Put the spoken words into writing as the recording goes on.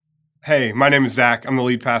Hey, my name is Zach. I'm the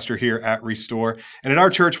lead pastor here at Restore. And at our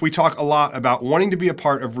church, we talk a lot about wanting to be a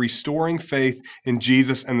part of restoring faith in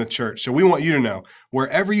Jesus and the church. So we want you to know,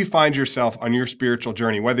 wherever you find yourself on your spiritual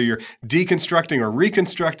journey, whether you're deconstructing or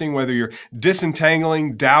reconstructing, whether you're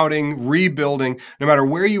disentangling, doubting, rebuilding, no matter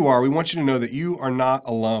where you are, we want you to know that you are not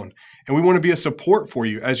alone. And we want to be a support for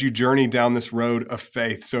you as you journey down this road of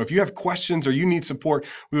faith. So if you have questions or you need support,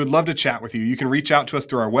 we would love to chat with you. You can reach out to us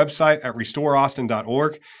through our website at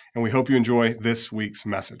restoreaustin.org, and we hope you enjoy this week's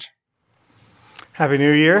message. Happy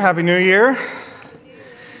New Year. Happy New Year.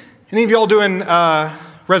 Any of y'all doing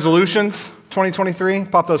resolutions 2023?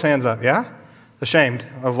 Pop those hands up, yeah? Ashamed.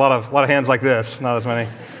 There's a lot of hands like this, not as many.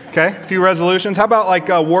 Okay, a few resolutions. How about like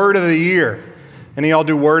word of the year? Any of y'all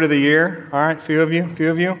do word of the year? All right, a few of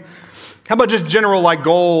you. How about just general like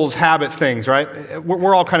goals, habits, things, right?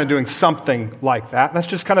 We're all kind of doing something like that. That's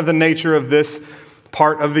just kind of the nature of this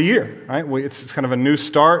part of the year, right? It's kind of a new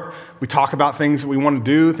start. We talk about things that we want to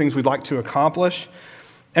do, things we'd like to accomplish.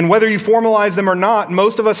 And whether you formalize them or not,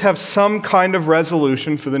 most of us have some kind of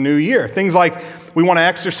resolution for the new year. Things like we want to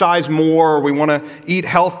exercise more, or we want to eat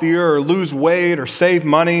healthier, or lose weight, or save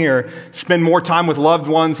money, or spend more time with loved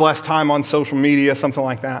ones, less time on social media, something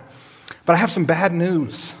like that. But I have some bad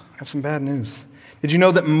news. Did you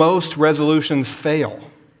know that most resolutions fail?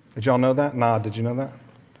 Did y'all know that? Nah, did you know that?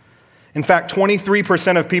 In fact,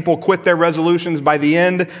 23% of people quit their resolutions by the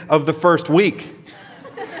end of the first week.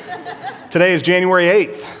 Today is January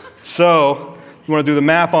 8th, so if you want to do the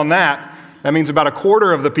math on that, that means about a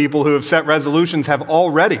quarter of the people who have set resolutions have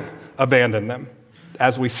already abandoned them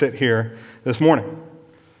as we sit here this morning.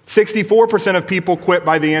 64% of people quit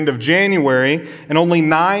by the end of January, and only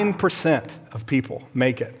 9% of people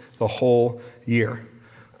make it the whole year.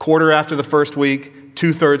 Quarter after the first week,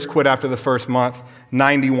 2/3 quit after the first month,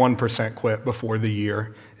 91% quit before the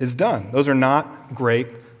year is done. Those are not great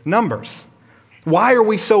numbers. Why are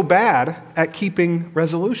we so bad at keeping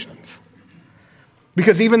resolutions?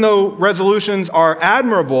 Because even though resolutions are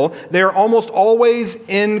admirable, they are almost always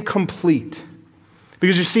incomplete.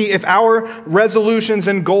 Because you see, if our resolutions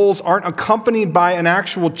and goals aren't accompanied by an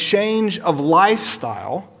actual change of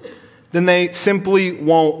lifestyle, then they simply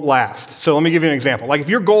won't last. So let me give you an example. Like if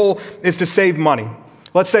your goal is to save money,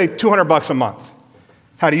 let's say $200 a month.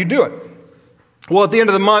 How do you do it? Well, at the end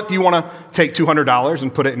of the month, you want to take $200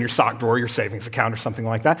 and put it in your sock drawer, your savings account, or something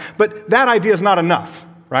like that. But that idea is not enough,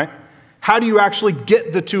 right? How do you actually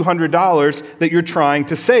get the $200 that you're trying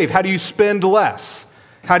to save? How do you spend less?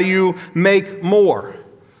 How do you make more?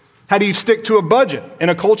 How do you stick to a budget in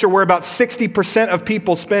a culture where about 60% of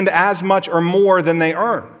people spend as much or more than they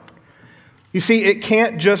earn? You see, it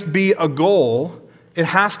can't just be a goal. It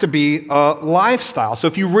has to be a lifestyle. So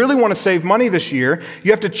if you really want to save money this year,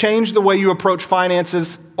 you have to change the way you approach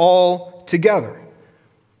finances altogether.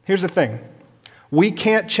 Here's the thing. We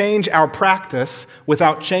can't change our practice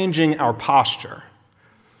without changing our posture.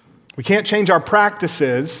 We can't change our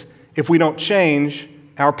practices if we don't change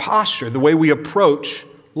our posture, the way we approach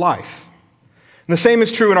life. And the same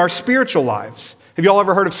is true in our spiritual lives. Have you all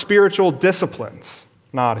ever heard of spiritual disciplines?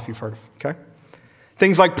 Nod if you've heard of, okay?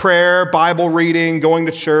 Things like prayer, Bible reading, going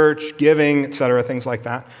to church, giving, etc., things like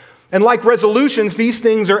that. And like resolutions, these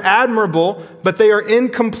things are admirable, but they are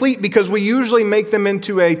incomplete because we usually make them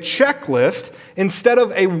into a checklist instead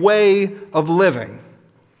of a way of living.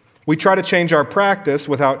 We try to change our practice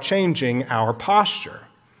without changing our posture.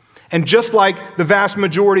 And just like the vast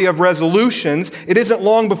majority of resolutions, it isn't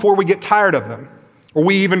long before we get tired of them, or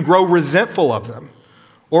we even grow resentful of them,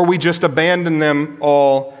 or we just abandon them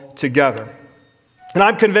altogether. And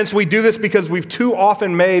I'm convinced we do this because we've too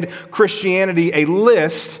often made Christianity a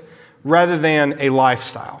list rather than a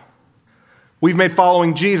lifestyle. We've made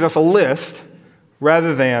following Jesus a list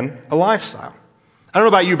rather than a lifestyle. I don't know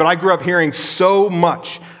about you, but I grew up hearing so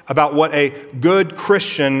much about what a good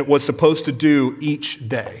Christian was supposed to do each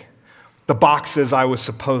day. The boxes I was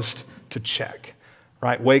supposed to check,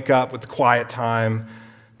 right? Wake up with the quiet time,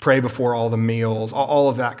 pray before all the meals, all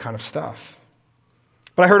of that kind of stuff.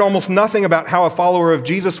 But I heard almost nothing about how a follower of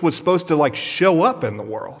Jesus was supposed to like show up in the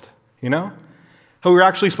world, you know? How we were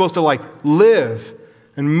actually supposed to like live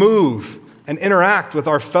and move and interact with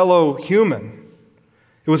our fellow human.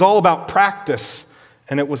 It was all about practice,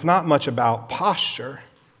 and it was not much about posture.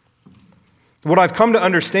 What I've come to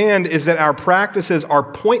understand is that our practices are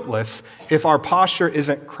pointless if our posture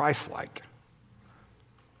isn't Christ-like.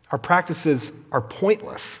 Our practices are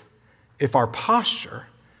pointless if our posture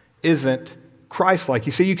isn't Christ-like.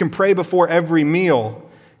 You see, you can pray before every meal,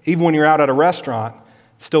 even when you're out at a restaurant,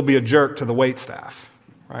 still be a jerk to the waitstaff,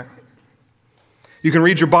 right? You can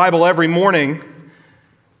read your Bible every morning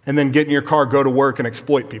and then get in your car, go to work, and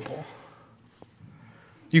exploit people.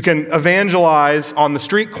 You can evangelize on the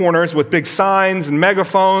street corners with big signs and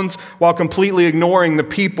megaphones while completely ignoring the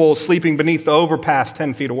people sleeping beneath the overpass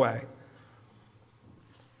 10 feet away.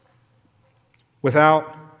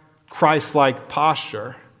 Without Christ-like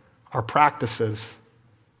posture, our practices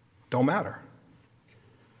don't matter.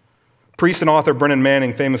 Priest and author Brennan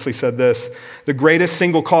Manning famously said this: "The greatest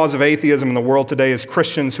single cause of atheism in the world today is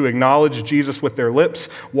Christians who acknowledge Jesus with their lips,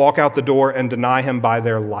 walk out the door, and deny him by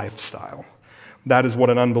their lifestyle. That is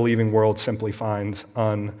what an unbelieving world simply finds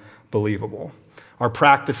unbelievable." Our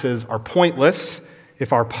practices are pointless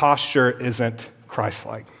if our posture isn't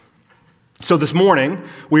Christ-like. So this morning,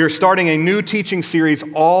 we are starting a new teaching series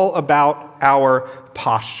all about our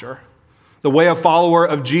posture. The way a follower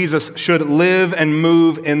of Jesus should live and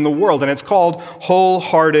move in the world. And it's called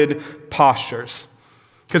Wholehearted Postures.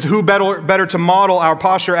 Because who better to model our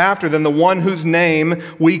posture after than the one whose name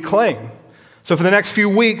we claim? So for the next few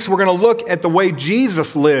weeks, we're going to look at the way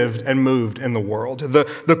Jesus lived and moved in the world.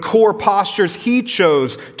 The core postures he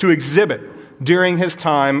chose to exhibit during his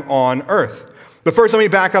time on earth. But first, let me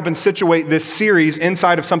back up and situate this series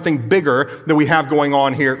inside of something bigger that we have going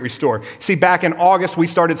on here at Restore. See, back in August, we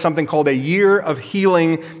started something called a Year of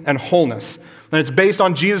Healing and Wholeness. And it's based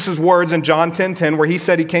on Jesus' words in John 10:10, where he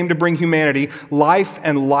said he came to bring humanity life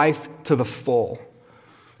and life to the full.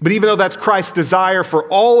 But even though that's Christ's desire for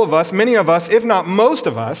all of us, many of us, if not most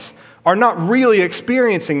of us, are not really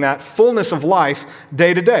experiencing that fullness of life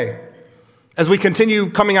day to day. As we continue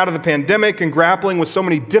coming out of the pandemic and grappling with so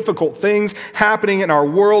many difficult things happening in our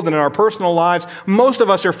world and in our personal lives, most of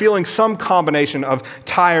us are feeling some combination of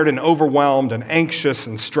tired and overwhelmed and anxious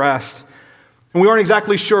and stressed. And we aren't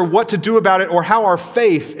exactly sure what to do about it or how our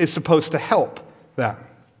faith is supposed to help that.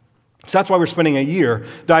 So that's why we're spending a year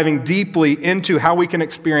diving deeply into how we can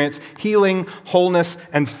experience healing, wholeness,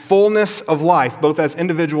 and fullness of life, both as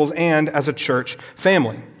individuals and as a church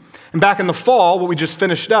family. And back in the fall, what we just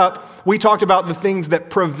finished up, we talked about the things that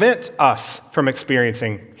prevent us from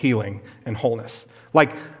experiencing healing and wholeness,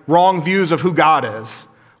 like wrong views of who God is,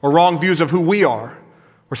 or wrong views of who we are,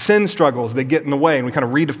 or sin struggles that get in the way. And we kind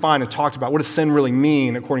of redefined and talked about what does sin really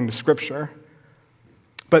mean according to Scripture.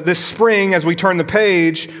 But this spring, as we turn the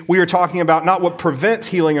page, we are talking about not what prevents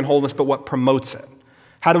healing and wholeness, but what promotes it.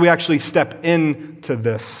 How do we actually step into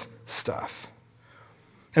this stuff?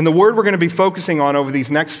 And the word we're going to be focusing on over these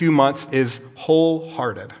next few months is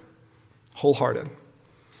wholehearted. Wholehearted.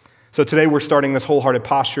 So today we're starting this Wholehearted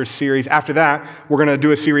Posture series. After that, we're going to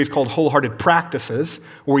do a series called Wholehearted Practices,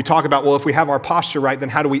 where we talk about, well, if we have our posture right, then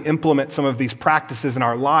how do we implement some of these practices in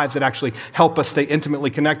our lives that actually help us stay intimately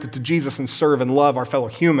connected to Jesus and serve and love our fellow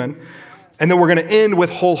human? And then we're going to end with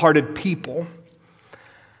wholehearted people.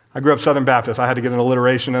 I grew up Southern Baptist. I had to get an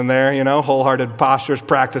alliteration in there, wholehearted postures,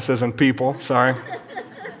 practices, and people. Sorry.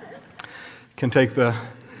 Can take the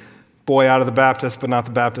boy out of the Baptist, but not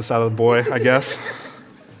the Baptist out of the boy, I guess.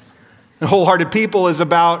 And wholehearted people is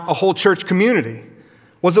about a whole church community.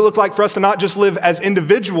 What does it look like for us to not just live as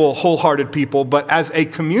individual wholehearted people, but as a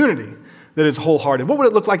community that is wholehearted? What would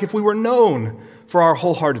it look like if we were known for our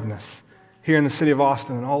wholeheartedness here in the city of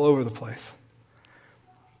Austin and all over the place?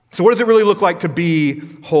 So what does it really look like to be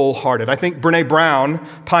wholehearted? I think Brené Brown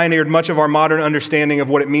pioneered much of our modern understanding of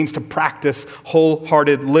what it means to practice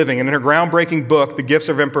wholehearted living. And in her groundbreaking book, The Gifts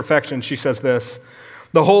of Imperfection, she says this: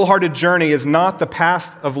 "The wholehearted journey is not the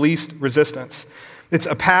path of least resistance. It's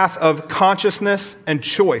a path of consciousness and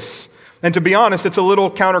choice. And to be honest, it's a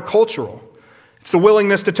little countercultural. It's the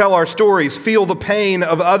willingness to tell our stories, feel the pain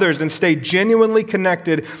of others, and stay genuinely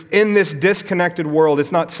connected in this disconnected world.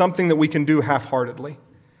 It's not something that we can do half-heartedly.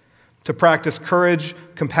 To practice courage,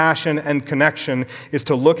 compassion, and connection is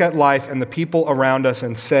to look at life and the people around us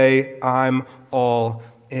and say, I'm all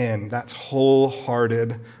in." That's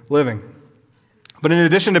wholehearted living. But in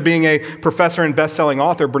addition to being a professor and best-selling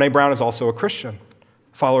author, Brené Brown is also a Christian,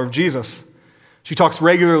 follower of Jesus. She talks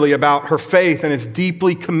regularly about her faith and is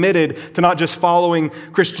deeply committed to not just following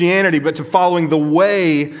Christianity, but to following the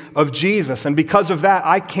way of Jesus. And because of that,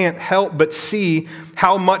 I can't help but see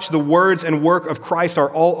how much the words and work of Christ are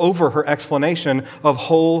all over her explanation of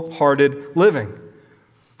wholehearted living.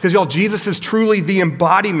 Because y'all, Jesus is truly the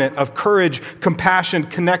embodiment of courage, compassion,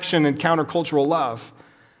 connection, and countercultural love.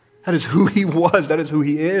 That is who he was. That is who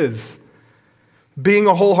he is. Being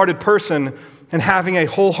a wholehearted person and having a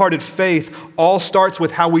wholehearted faith all starts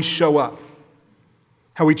with how we show up,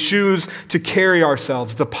 how we choose to carry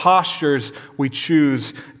ourselves, the postures we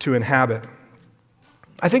choose to inhabit.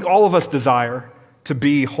 I think all of us desire to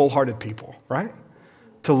be wholehearted people, right?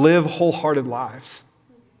 To live wholehearted lives.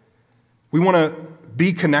 We want to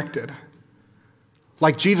be connected.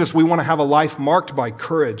 Like Jesus, we want to have a life marked by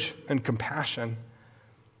courage and compassion.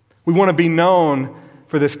 We want to be known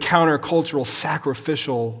for this countercultural,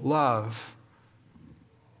 sacrificial love.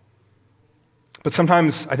 But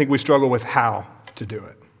sometimes I think we struggle with how to do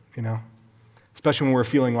it, especially when we're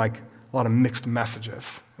feeling like a lot of mixed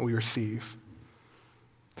messages that we receive.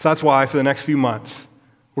 So that's why for the next few months,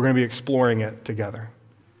 we're going to be exploring it together.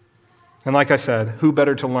 And like I said, who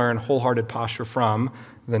better to learn wholehearted posture from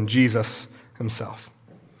than Jesus himself?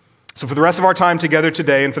 So for the rest of our time together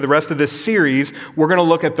today and for the rest of this series, we're going to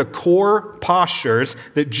look at the core postures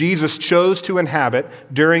that Jesus chose to inhabit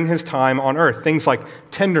during his time on earth. Things like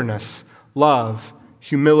tenderness, love,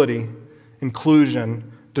 humility,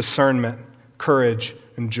 inclusion, discernment, courage,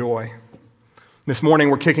 and joy. This morning,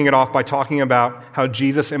 we're kicking it off by talking about how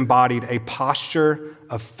Jesus embodied a posture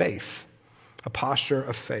of faith. A posture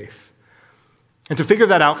of faith. And to figure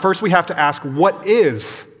that out, first we have to ask, what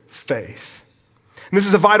is faith? And this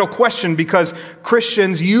is a vital question because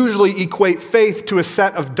Christians usually equate faith to a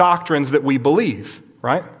set of doctrines that we believe,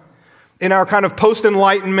 right? In our kind of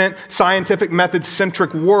post-Enlightenment, scientific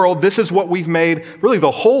method-centric world, this is what we've made really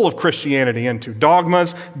the whole of Christianity into: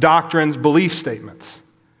 dogmas, doctrines, belief statements.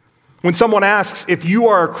 When someone asks if you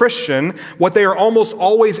are a Christian, what they are almost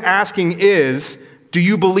always asking is, do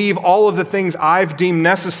you believe all of the things I've deemed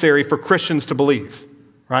necessary for Christians to believe,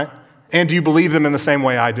 right? And do you believe them in the same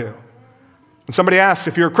way I do? When somebody asks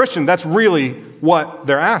if you're a Christian, that's really what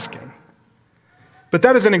they're asking. But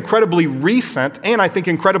that is an incredibly recent and I think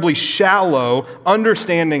incredibly shallow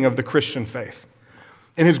understanding of the Christian faith.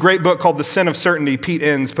 In his great book called The Sin of Certainty, Pete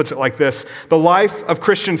Enns puts it like this: the life of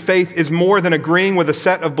Christian faith is more than agreeing with a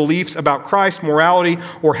set of beliefs about Christ, morality,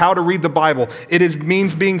 or how to read the Bible. It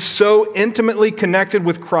means being so intimately connected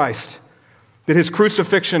with Christ that his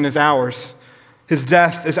crucifixion is ours, his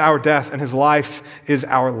death is our death, and his life is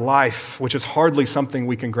our life, which is hardly something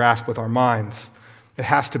we can grasp with our minds. It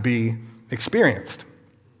has to be experienced.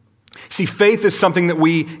 See, faith is something that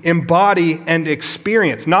we embody and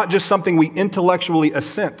experience, not just something we intellectually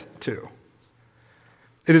assent to.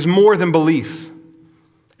 It is more than belief.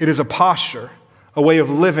 It is a posture, a way of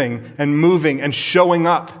living and moving and showing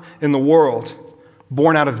up in the world,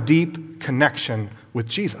 born out of deep connection with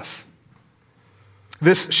Jesus.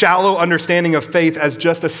 This shallow understanding of faith as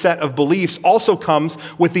just a set of beliefs also comes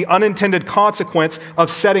with the unintended consequence of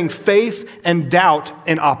setting faith and doubt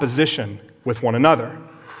in opposition with one another.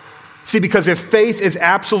 See, because if faith is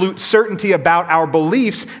absolute certainty about our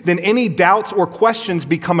beliefs, then any doubts or questions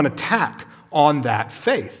become an attack on that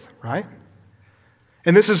faith, right?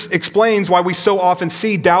 And this explains why we so often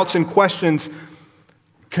see doubts and questions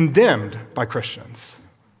condemned by Christians.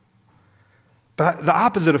 But the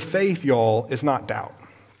opposite of faith, y'all, is not doubt.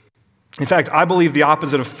 In fact, I believe the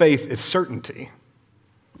opposite of faith is certainty.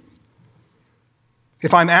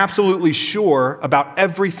 If I'm absolutely sure about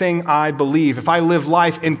everything I believe, if I live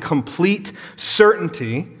life in complete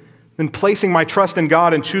certainty, then placing my trust in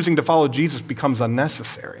God and choosing to follow Jesus becomes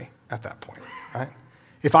unnecessary at that point, right?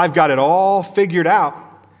 If I've got it all figured out,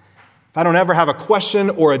 if I don't ever have a question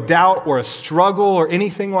or a doubt or a struggle or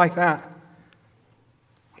anything like that,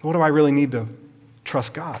 what do I really need to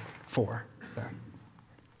trust God for then?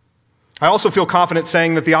 I also feel confident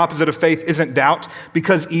saying that the opposite of faith isn't doubt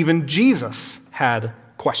because even Jesus had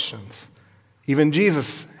questions. Even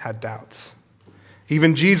Jesus had doubts.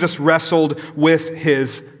 Even Jesus wrestled with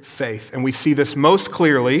his faith. And we see this most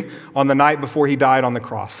clearly on the night before he died on the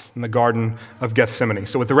cross in the Garden of Gethsemane.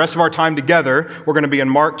 So with the rest of our time together, we're going to be in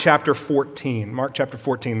Mark chapter 14. Mark chapter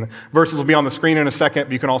 14. The verses will be on the screen in a second,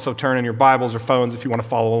 but you can also turn in your Bibles or phones if you want to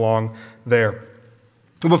follow along there.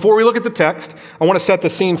 But before we look at the text, I want to set the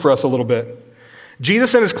scene for us a little bit.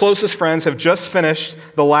 Jesus and his closest friends have just finished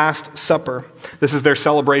the Last Supper. This is their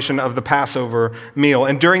celebration of the Passover meal.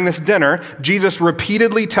 And during this dinner, Jesus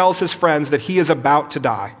repeatedly tells his friends that he is about to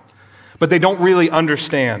die. But they don't really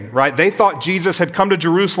understand, right? They thought Jesus had come to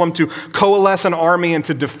Jerusalem to coalesce an army and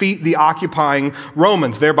to defeat the occupying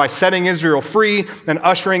Romans, thereby setting Israel free and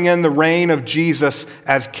ushering in the reign of Jesus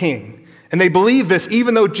as king. And they believe this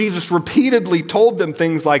even though Jesus repeatedly told them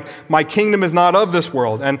things like, my kingdom is not of this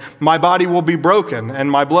world, and my body will be broken, and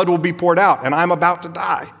my blood will be poured out, and I'm about to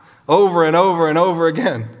die, over and over and over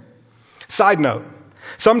again. Side note,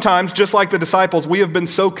 sometimes, just like the disciples, we have been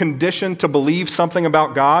so conditioned to believe something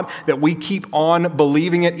about God that we keep on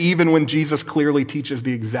believing it even when Jesus clearly teaches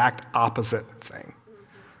the exact opposite thing.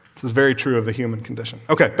 This is very true of the human condition.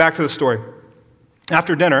 Okay, back to the story.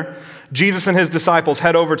 After dinner, Jesus and his disciples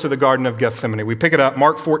head over to the Garden of Gethsemane. We pick it up,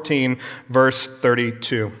 Mark 14, verse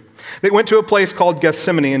 32. They went to a place called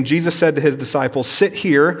Gethsemane, and Jesus said to his disciples, sit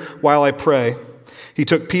here while I pray. He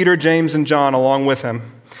took Peter, James, and John along with him,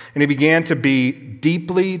 and he began to be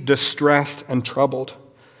deeply distressed and troubled.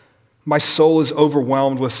 "My soul is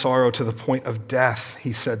overwhelmed with sorrow to the point of death,"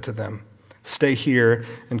 he said to them. "Stay here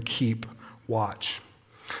and keep watch."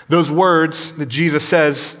 Those words that Jesus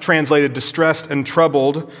says, translated distressed and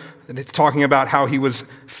troubled, and it's talking about how he was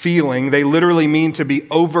feeling, they literally mean to be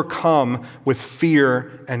overcome with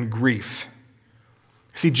fear and grief.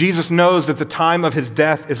 See, Jesus knows that the time of his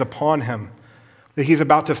death is upon him, that he's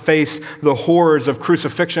about to face the horrors of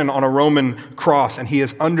crucifixion on a Roman cross, and he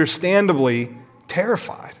is understandably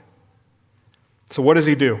terrified. So what does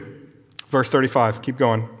he do? Verse 35, keep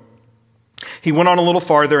going. "He went on a little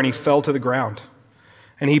farther and he fell to the ground.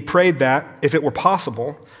 And he prayed that, if it were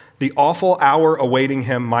possible, the awful hour awaiting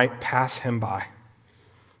him might pass him by.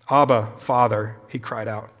 'Abba, Father,' he cried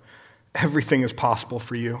out, 'everything is possible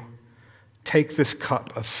for you. Take this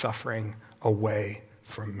cup of suffering away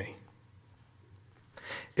from me.'"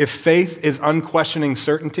 If faith is unquestioning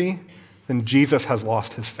certainty, then Jesus has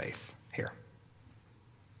lost his faith here.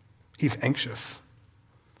 He's anxious.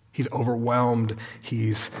 He's overwhelmed.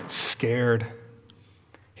 He's scared.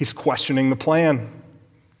 He's questioning the plan.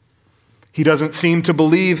 He doesn't seem to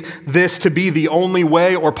believe this to be the only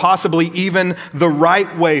way or possibly even the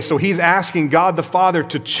right way. So he's asking God the Father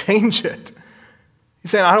to change it.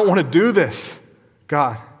 He's saying, "I don't want to do this,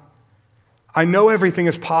 God. I know everything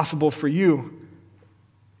is possible for you.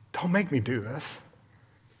 Don't make me do this.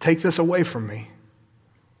 Take this away from me."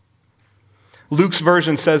 Luke's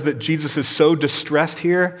version says that Jesus is so distressed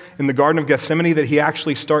here in the Garden of Gethsemane that he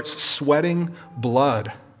actually starts sweating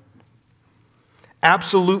blood.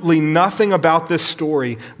 Absolutely nothing about this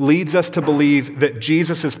story leads us to believe that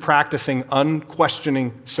Jesus is practicing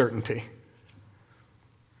unquestioning certainty.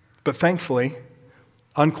 But thankfully,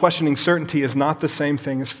 unquestioning certainty is not the same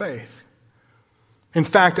thing as faith. In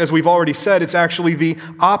fact, as we've already said, it's actually the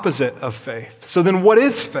opposite of faith. So then what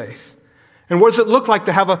is faith? And what does it look like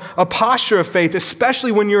to have a posture of faith, especially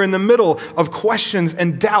when you're in the middle of questions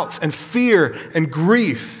and doubts and fear and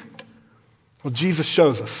grief? Well, Jesus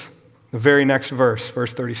shows us. The very next verse,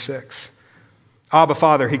 verse 36. "Abba,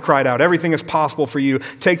 Father," he cried out, "everything is possible for you.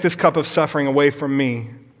 Take this cup of suffering away from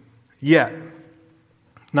me. Yet,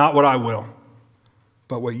 not what I will,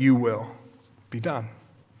 but what you will be done."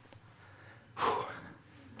 Whew.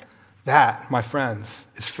 That, my friends,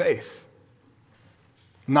 is faith.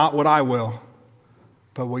 Not what I will,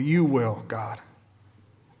 but what you will, God,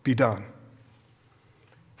 be done.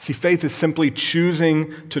 See, faith is simply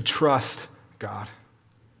choosing to trust God.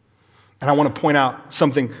 And I want to point out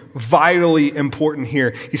something vitally important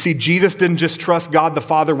here. You see, Jesus didn't just trust God the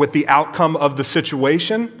Father with the outcome of the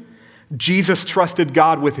situation. Jesus trusted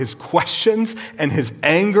God with his questions and his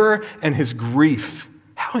anger and his grief.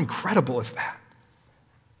 How incredible is that?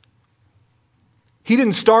 He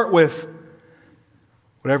didn't start with,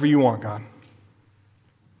 "Whatever you want, God.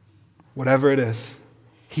 Whatever it is."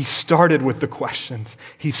 He started with the questions.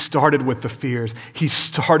 He started with the fears. He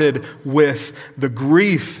started with the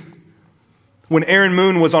grief. When Erin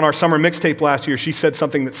Moon was on our summer mixtape last year, she said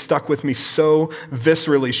something that stuck with me so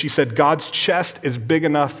viscerally. She said, "God's chest is big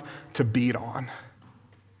enough to beat on."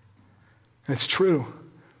 And it's true.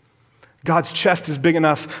 God's chest is big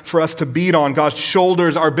enough for us to beat on. God's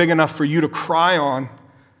shoulders are big enough for you to cry on.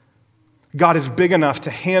 God is big enough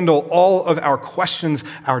to handle all of our questions,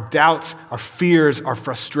 our doubts, our fears, our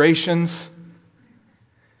frustrations.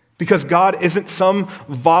 Because God isn't some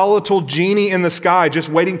volatile genie in the sky just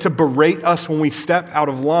waiting to berate us when we step out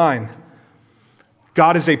of line.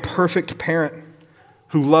 God is a perfect parent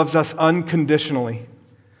who loves us unconditionally,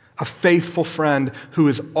 a faithful friend who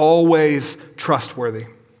is always trustworthy.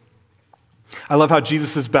 I love how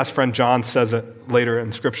Jesus' best friend John says it later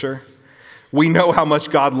in Scripture. "We know how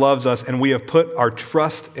much God loves us, and we have put our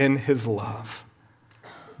trust in his love."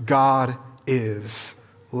 God is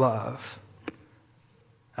love.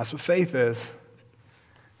 That's what faith is.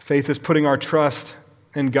 Faith is putting our trust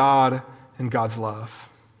in God and God's love.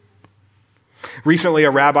 Recently,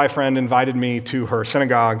 a rabbi friend invited me to her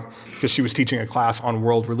synagogue because she was teaching a class on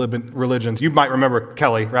world religions. You might remember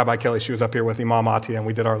Kelly, Rabbi Kelly. She was up here with Imam Atia, and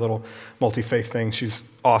we did our little multi-faith thing. She's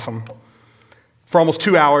awesome. For almost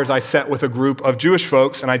 2 hours, I sat with a group of Jewish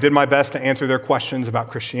folks, and I did my best to answer their questions about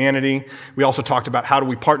Christianity. We also talked about how do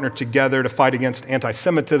we partner together to fight against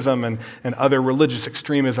anti-Semitism and other religious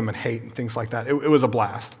extremism and hate and things like that. It was a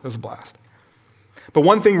blast. It was a blast. But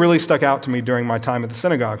one thing really stuck out to me during my time at the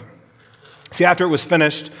synagogue. See, after it was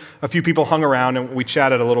finished, a few people hung around, and we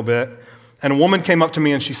chatted a little bit, and a woman came up to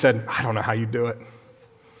me, and she said, "I don't know how you do it."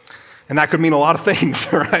 And that could mean a lot of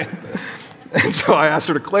things, right? And so I asked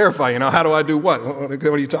her to clarify, how do I do what? What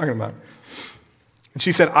are you talking about? And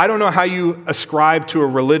she said, I don't know how you ascribe to a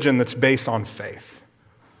religion that's based on faith.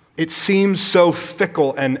 It seems so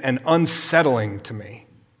fickle and unsettling to me.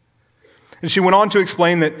 And she went on to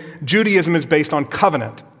explain that Judaism is based on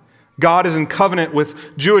covenant. God is in covenant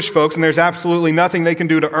with Jewish folks, and there's absolutely nothing they can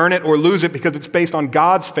do to earn it or lose it because it's based on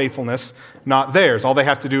God's faithfulness, not theirs. All they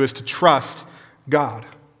have to do is to trust God.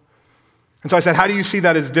 And so I said, how do you see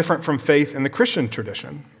that as different from faith in the Christian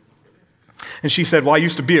tradition? And she said, well, I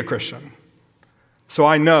used to be a Christian, so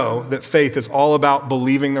I know that faith is all about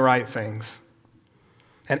believing the right things.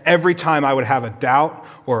 And every time I would have a doubt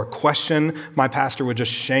or a question, my pastor would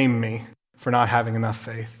just shame me for not having enough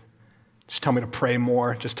faith. Just tell me to pray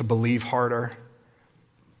more, just to believe harder.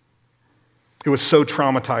 It was so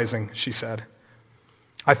traumatizing, she said.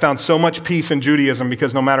 I found so much peace in Judaism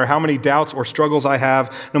because no matter how many doubts or struggles I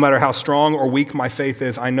have, no matter how strong or weak my faith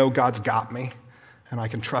is, I know God's got me and I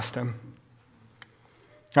can trust him.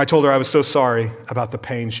 I told her I was so sorry about the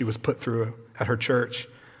pain she was put through at her church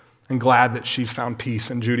and glad that she's found peace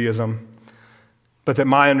in Judaism, but that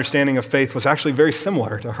my understanding of faith was actually very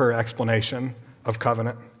similar to her explanation of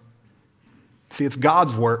covenant. See, it's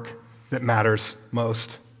God's work that matters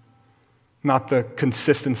most, not the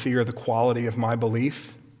consistency or the quality of my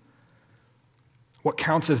belief. What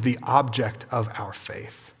counts is the object of our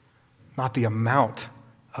faith, not the amount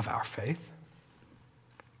of our faith.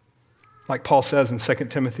 Like Paul says in 2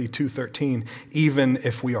 Timothy 2:13, even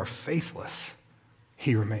if we are faithless,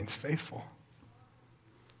 he remains faithful,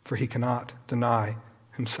 for he cannot deny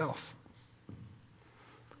himself.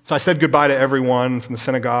 So I said goodbye to everyone from the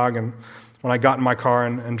synagogue, and when I got in my car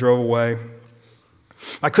and drove away,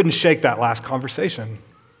 I couldn't shake that last conversation. And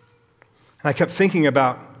I kept thinking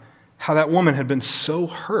about how that woman had been so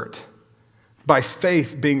hurt by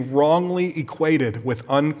faith being wrongly equated with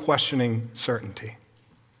unquestioning certainty.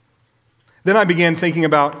 Then I began thinking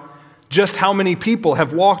about just how many people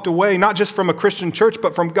have walked away, not just from a Christian church,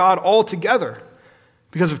 but from God altogether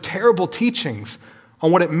because of terrible teachings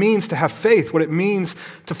on what it means to have faith, what it means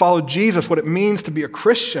to follow Jesus, what it means to be a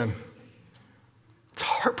Christian. It's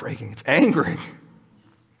heartbreaking. It's angering.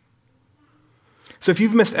 So if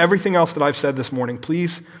you've missed everything else that I've said this morning,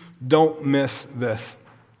 please don't miss this.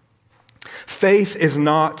 Faith is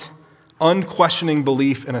not unquestioning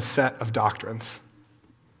belief in a set of doctrines.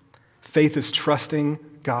 Faith is trusting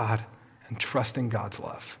God and trusting God's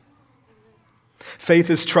love. Faith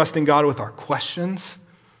is trusting God with our questions,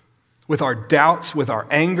 with our doubts, with our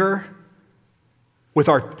anger, with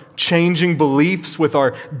our changing beliefs, with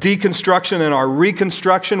our deconstruction and our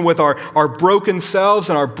reconstruction, with our broken selves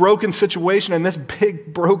and our broken situation in this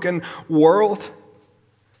big broken world.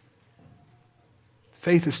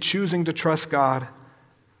 Faith is choosing to trust God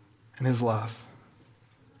and his love.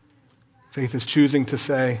 Faith is choosing to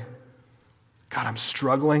say, God, I'm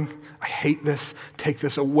struggling. I hate this. Take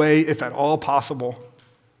this away if at all possible.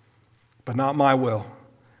 But not my will.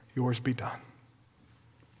 Yours be done.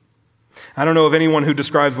 I don't know of anyone who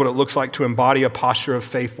describes what it looks like to embody a posture of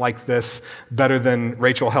faith like this better than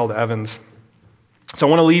Rachel Held Evans. So I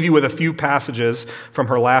want to leave you with a few passages from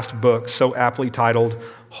her last book, so aptly titled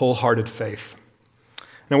Wholehearted Faith.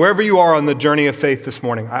 Now, wherever you are on the journey of faith this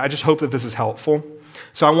morning, I just hope that this is helpful.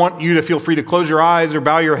 So I want you to feel free to close your eyes or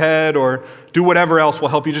bow your head or do whatever else will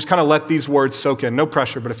help you. Just kind of let these words soak in. No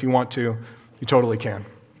pressure, but if you want to, you totally can.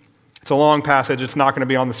 It's a long passage. It's not going to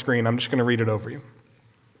be on the screen. I'm just going to read it over you.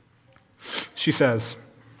 She says,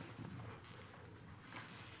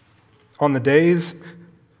 on the days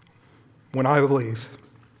when I believe,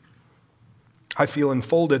 I feel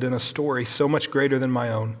enfolded in a story so much greater than my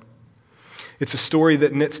own. It's a story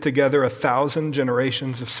that knits together 1,000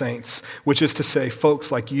 generations of saints, which is to say,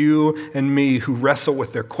 folks like you and me who wrestle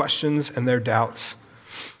with their questions and their doubts,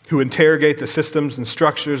 who interrogate the systems and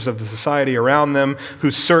structures of the society around them,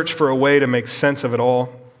 who search for a way to make sense of it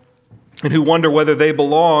all, and who wonder whether they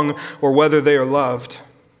belong or whether they are loved.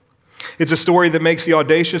 It's a story that makes the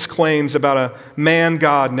audacious claims about a man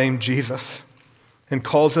God named Jesus and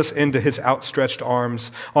calls us into his outstretched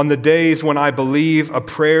arms. On the days when I believe, a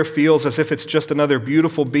prayer feels as if it's just another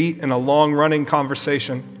beautiful beat in a long-running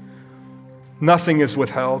conversation. Nothing is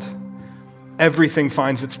withheld. Everything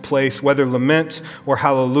finds its place, whether lament or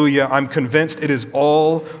hallelujah. I'm convinced it is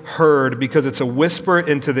all heard because it's a whisper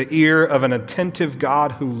into the ear of an attentive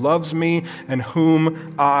God who loves me and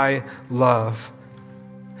whom I love.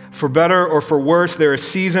 For better or for worse, there are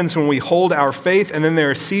seasons when we hold our faith, and then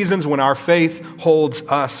there are seasons when our faith holds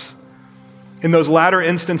us. In those latter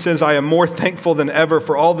instances, I am more thankful than ever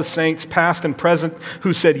for all the saints, past and present,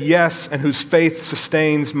 who said yes and whose faith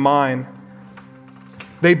sustains mine.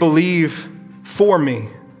 They believe for me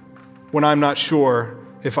when I'm not sure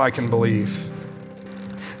if I can believe.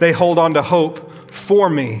 They hold on to hope for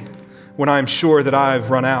me when I'm sure that I've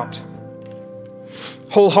run out.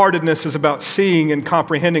 Wholeheartedness is about seeing and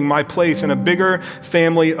comprehending my place in a bigger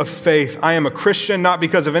family of faith. I am a Christian not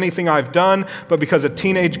because of anything I've done, but because a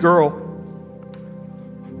teenage girl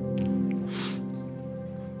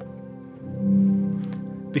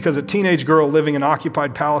living in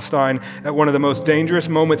occupied Palestine at one of the most dangerous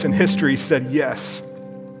moments in history said yes.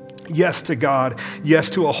 Yes to God. Yes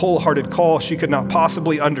to a wholehearted call she could not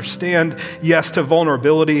possibly understand. Yes to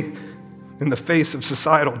vulnerability in the face of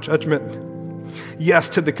societal judgment. Yes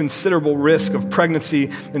to the considerable risk of pregnancy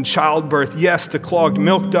and childbirth. Yes to clogged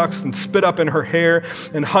milk ducts and spit up in her hair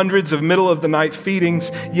and hundreds of middle-of-the-night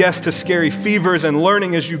feedings. Yes to scary fevers and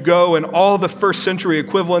learning as you go and all the first century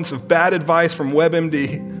equivalents of bad advice from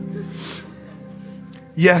WebMD.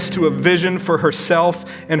 Yes to a vision for herself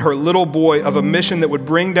and her little boy of a mission that would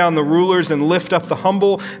bring down the rulers and lift up the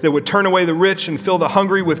humble, that would turn away the rich and fill the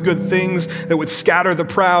hungry with good things, that would scatter the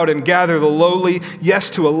proud and gather the lowly. Yes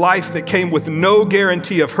to a life that came with no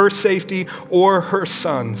guarantee of her safety or her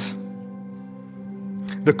son's.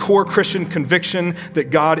 The core Christian conviction that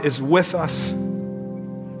God is with us,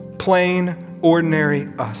 plain, ordinary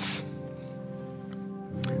us.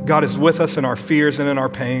 God is with us in our fears and in our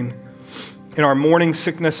pain, in our morning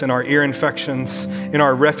sickness and our ear infections, in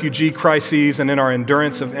our refugee crises and in our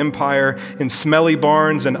endurance of empire, in smelly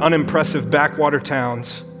barns and unimpressive backwater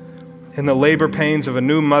towns, in the labor pains of a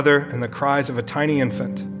new mother and the cries of a tiny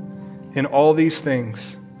infant. In all these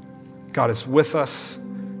things, God is with us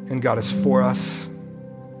and God is for us.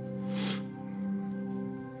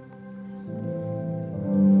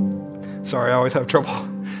 Sorry, I always have trouble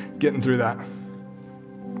getting through that.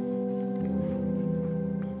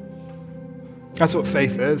 That's what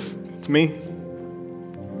faith is to me.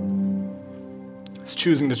 It's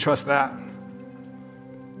choosing to trust that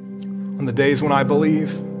on the days when I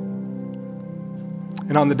believe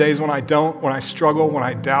and on the days when I don't, when I struggle, when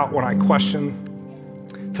I doubt, when I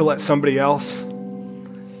question, to let somebody else,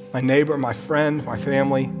 my neighbor, my friend, my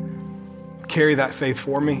family, carry that faith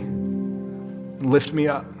for me and lift me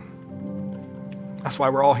up. That's why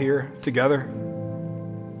we're all here together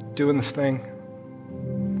doing this thing.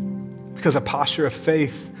 Because a posture of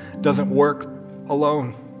faith doesn't work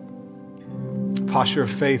alone. A posture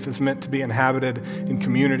of faith is meant to be inhabited in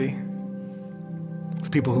community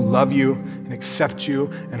with people who love you and accept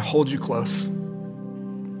you and hold you close.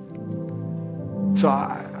 So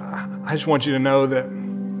I just want you to know that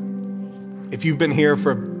if you've been here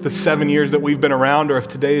for the 7 years that we've been around, or if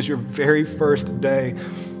today is your very first day,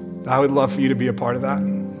 I would love for you to be a part of that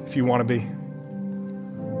if you want to be.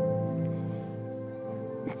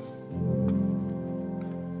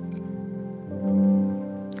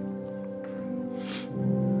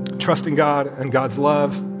 Trusting God and God's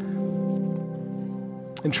love,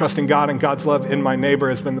 and trusting God and God's love in my neighbor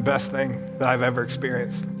has been the best thing that I've ever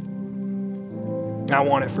experienced. And I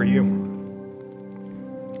want it for you.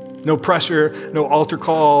 No pressure, no altar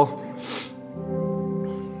call,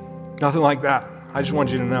 nothing like that. I just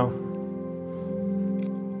want you to know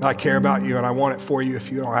that I care about you and I want it for you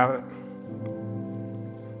if you don't have it.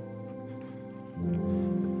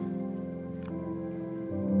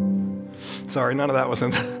 Sorry, none of that was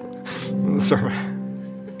in the sermon.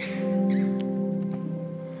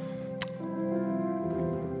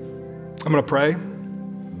 I'm going to pray,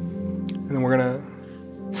 and then we're going to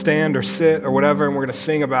stand or sit or whatever, and we're going to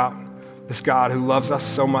sing about this God who loves us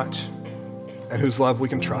so much and whose love we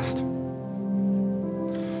can trust.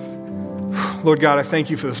 Lord God, I thank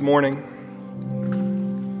you for this morning.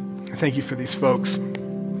 I thank you for these folks.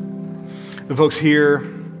 The folks here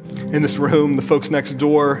in this room, the folks next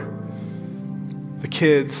door, the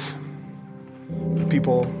kids, the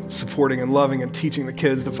people supporting and loving and teaching the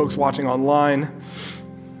kids, the folks watching online,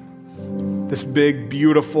 this big,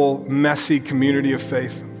 beautiful, messy community of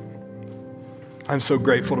faith. I'm so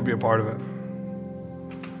grateful to be a part of it.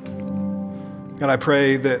 And I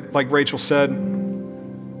pray that, like Rachel said,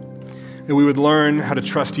 that we would learn how to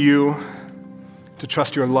trust you, to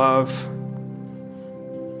trust your love,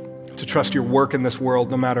 to trust your work in this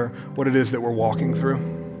world, no matter what it is that we're walking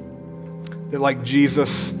through. That like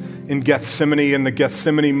Jesus in Gethsemane, in the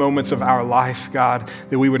Gethsemane moments of our life, God,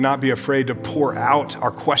 that we would not be afraid to pour out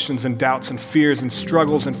our questions and doubts and fears and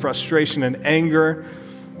struggles and frustration and anger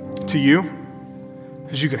to you,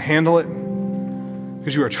 because you can handle it,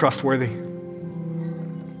 because you are trustworthy.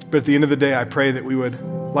 But at the end of the day, I pray that we would,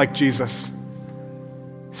 like Jesus,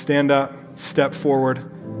 stand up, step forward,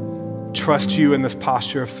 trust you in this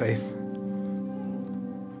posture of faith.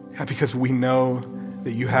 God, because we know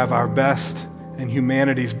that you have our best and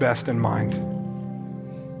humanity's best in mind.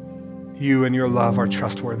 you and your love are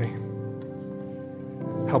trustworthy.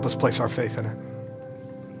 Help us place our faith in it.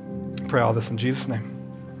 I pray all this in Jesus' name.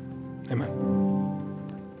 Amen.